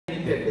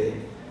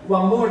O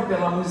amor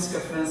pela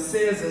música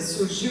francesa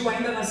surgiu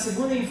ainda na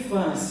segunda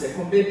infância,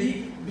 com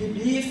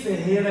Bibi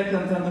Ferreira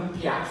cantando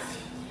Piaf.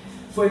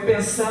 Foi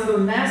pensando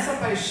nessa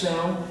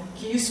paixão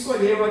que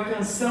escolheu a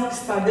canção que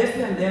está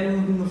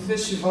defendendo no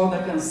Festival da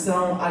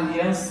Canção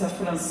Aliança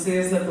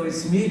Francesa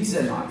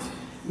 2019,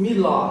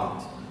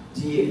 Milord,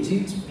 de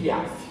Edith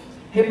Piaf.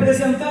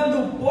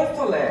 Representando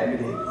Porto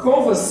Alegre,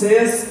 com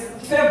vocês,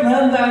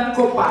 Fernanda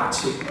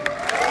Copatti.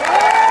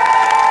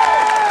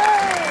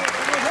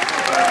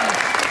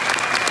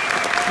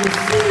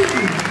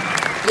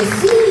 Les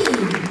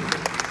filles,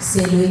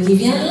 c'est lui qui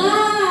vient là.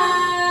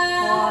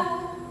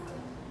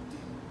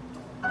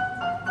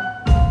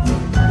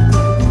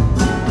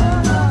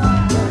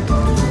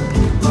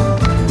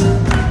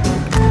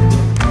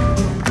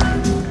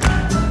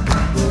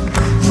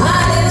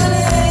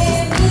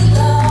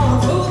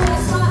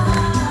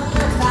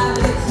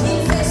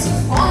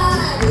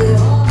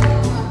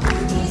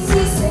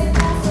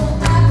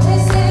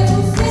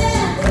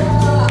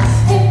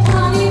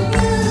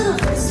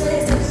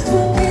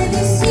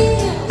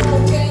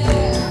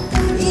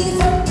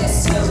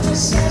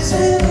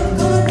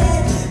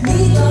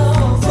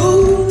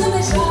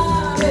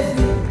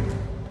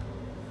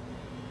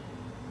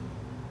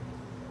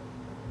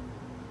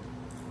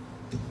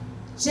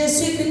 Je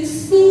suis qu'une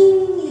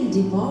fille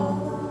du bord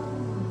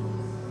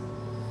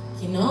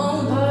qui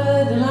nombre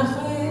de la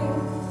rue.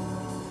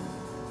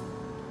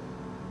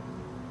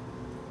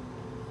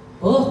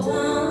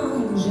 Pourtant,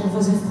 je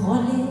vous ai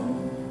frôlé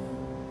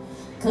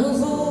quand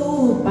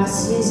vous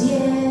passiez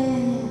hier.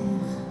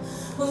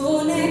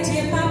 Vous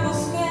n'étiez pas pour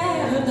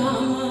faire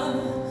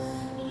d'homme,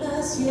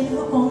 le ciel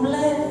vous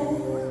comblait.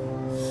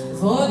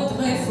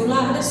 Votre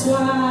foulard de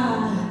soie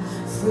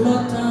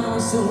flottant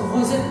sur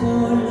vos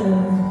épaules.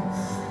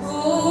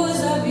 Vous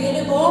aviez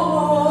le beau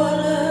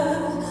rôle,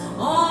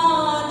 on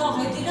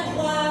aurait dit le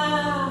roi.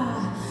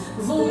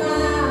 Vous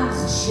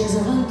marchiez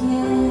au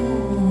vainqueur,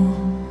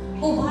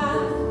 au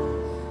bras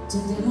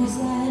d'une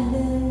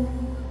demoiselle.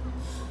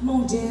 Mon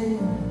Dieu,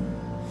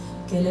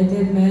 qu'elle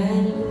était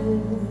belle.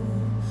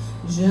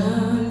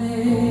 Jeune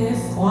et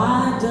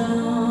froid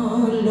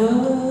dans le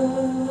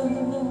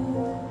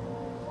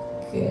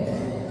cœur.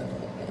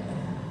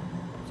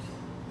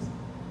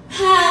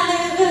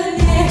 Allez,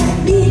 venez,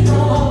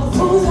 Milord,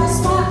 vous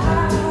asseoir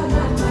à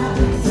ma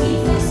table. Il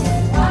fait si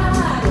froid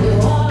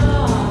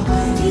dehors.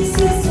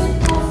 Ici c'est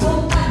pour vous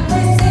pas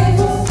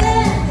laissez-vous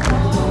faire.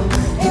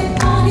 Et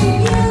prenez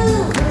bien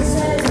vos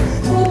ailes,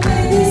 vous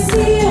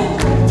bénissez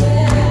mon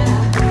cœur.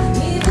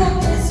 Il faut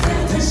que je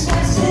me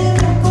cherche,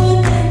 vous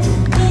connaissez.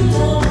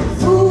 Milord,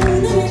 vous ne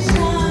m'avez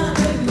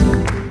jamais vu.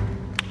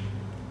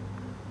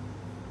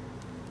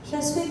 Je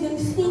suis qu'une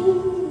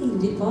fille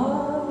du port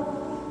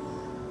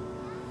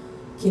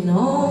qui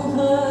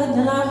nombre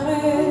de la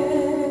rue.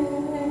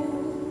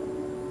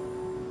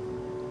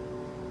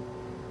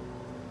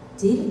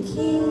 Dit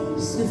qu'il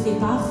suffit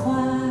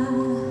parfois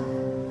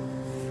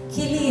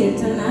qu'il y ait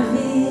un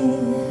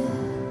navire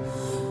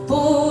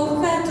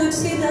pour que tout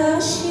s'y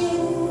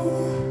déchire.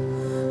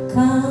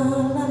 Quand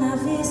le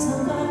navire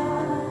s'en va,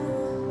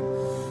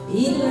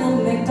 il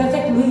aime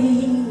avec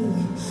lui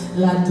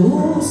la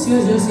douce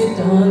yeux si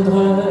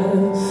tendre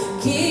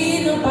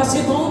qui n'ont pas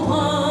su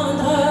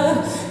comprendre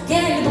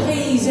qu'elle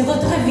brise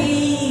votre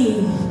vie.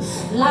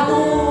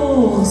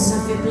 L'amour, ça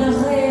fait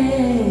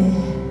pleurer.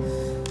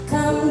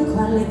 Comme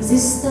quoi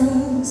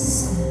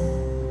l'existence,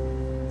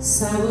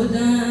 ça vous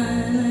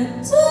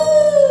donne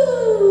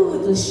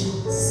toute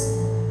chance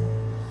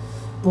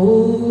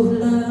pour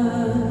le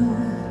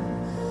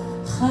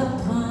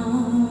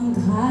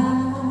reprendre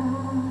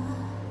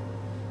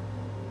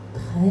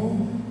après.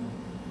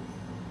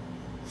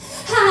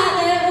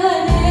 Allez,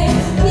 venez,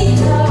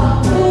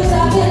 Milord, vous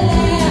avez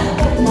l'air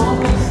de m'en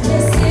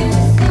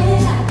laissez-vous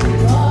faire du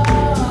bord.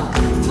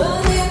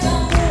 Venez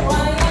dans mon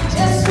royaume,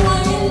 j'ai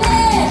soigné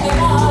les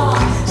morts.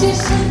 J'ai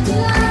chanté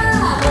la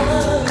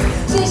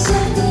j'ai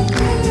chanté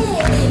les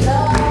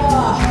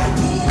Milord.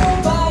 Ils n'ont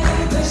pas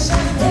eu de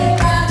chanter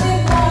avec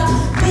moi.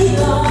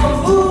 Milord,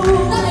 vous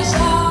n'avez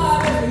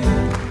jamais vu.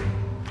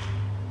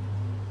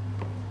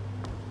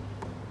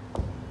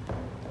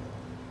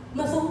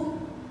 Mais vous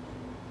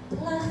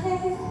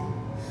pleurez,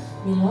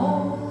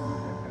 Milord.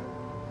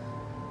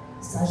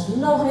 Ça, je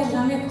l'aurais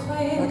jamais cru.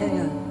 Eh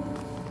bien,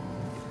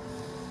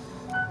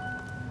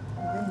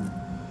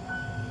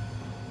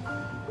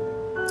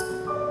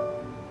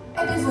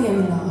 voyons,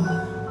 Milord.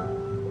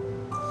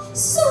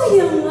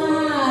 Soyons-moi,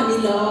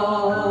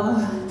 Milord.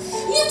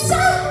 Mieux que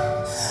ça,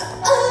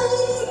 un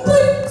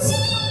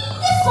petit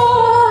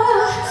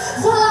effort.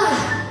 Voilà.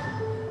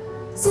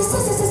 C'est ça,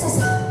 c'est ça, c'est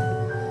ça.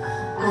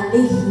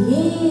 Allez,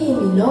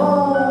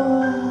 Milord.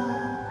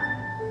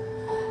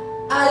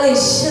 Allez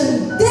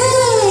chanter,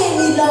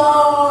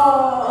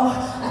 Milord.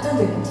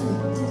 Attendez,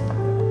 attendez.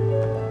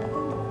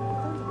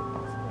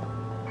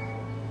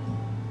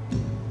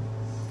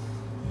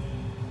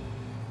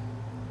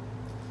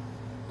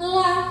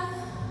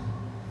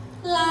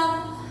 La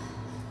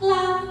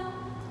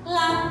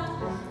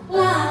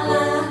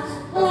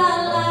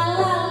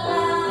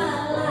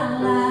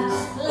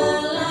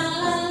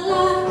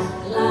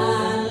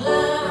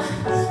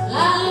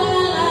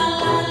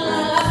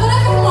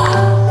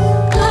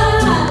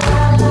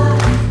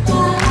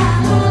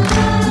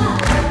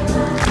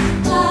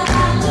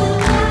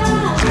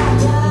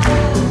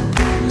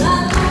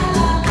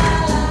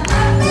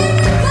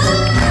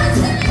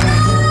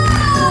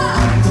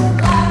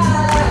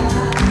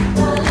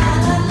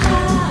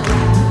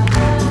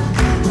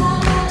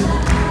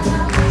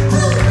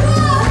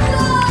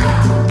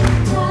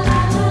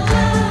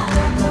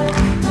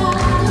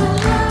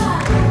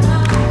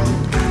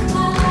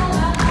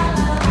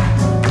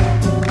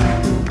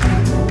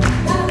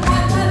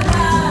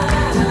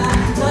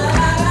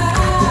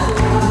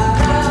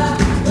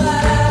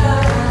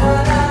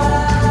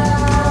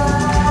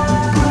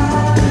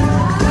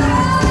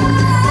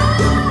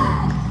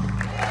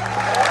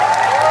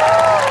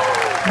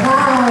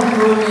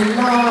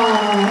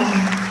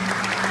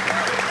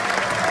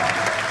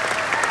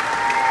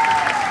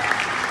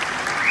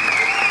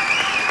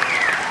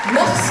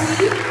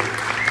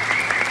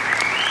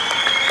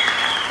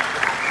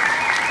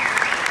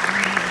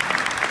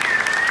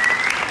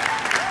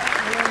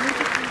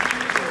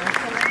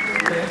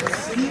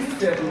e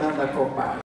Fernanda Copatti.